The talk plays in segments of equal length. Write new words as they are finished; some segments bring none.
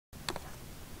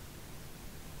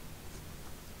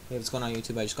Hey, what's going on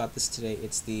YouTube? I just got this today.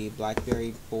 It's the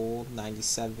BlackBerry Bold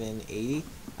 9780.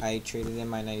 I traded in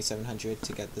my 9700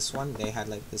 to get this one. They had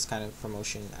like this kind of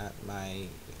promotion at my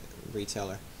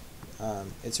retailer.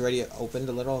 It's already opened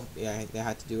a little. Yeah, they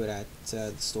had to do it at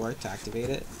the store to activate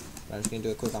it. But I'm just gonna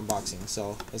do a quick unboxing.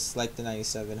 So it's like the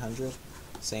 9700,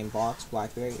 same box,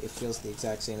 BlackBerry. It feels the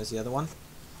exact same as the other one.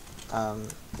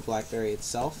 The BlackBerry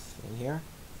itself in here,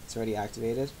 it's already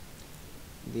activated.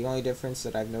 The only difference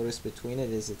that I've noticed between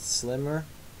it is it's slimmer,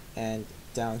 and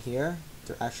down here,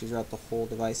 actually throughout the whole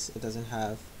device, it doesn't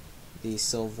have the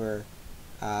silver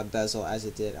bezel as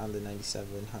it did on the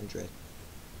 9700.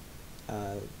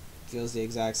 Feels the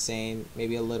exact same,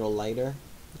 maybe a little lighter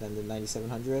than the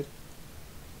 9700,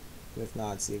 but if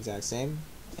not, it's the exact same.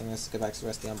 And let's get back to the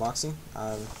rest of the unboxing.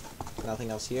 Nothing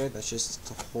else here. That's just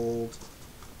to hold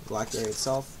BlackBerry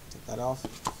itself. Take that off.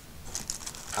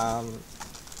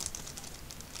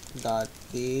 Got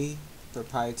the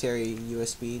proprietary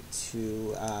USB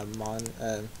to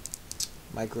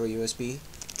micro USB,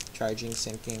 charging,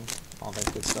 syncing, all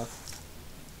that good stuff.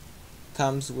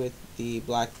 Comes with the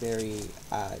BlackBerry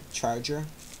charger,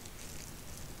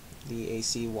 the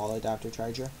AC wall adapter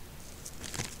charger.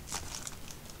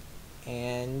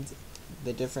 And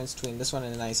the difference between this one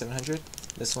and the 9700,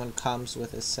 this one comes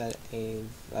with a set of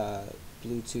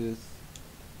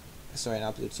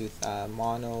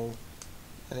mono,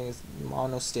 I think it's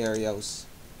mono stereos.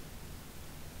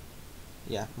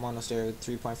 Yeah, mono stereo,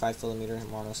 3.5mm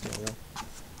mono stereo.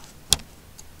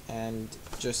 And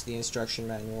just the instruction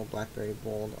manual, BlackBerry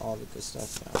Bold, all the good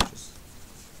stuff. Yeah, just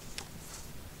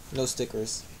no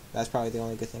stickers. That's probably the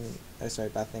only good thing,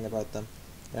 bad thing about them.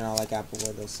 They're not like Apple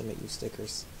where they'll submit you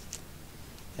stickers.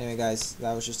 Anyway guys,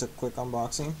 that was just a quick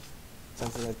unboxing.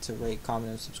 Don't forget to rate,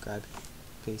 comment, and subscribe.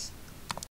 Peace.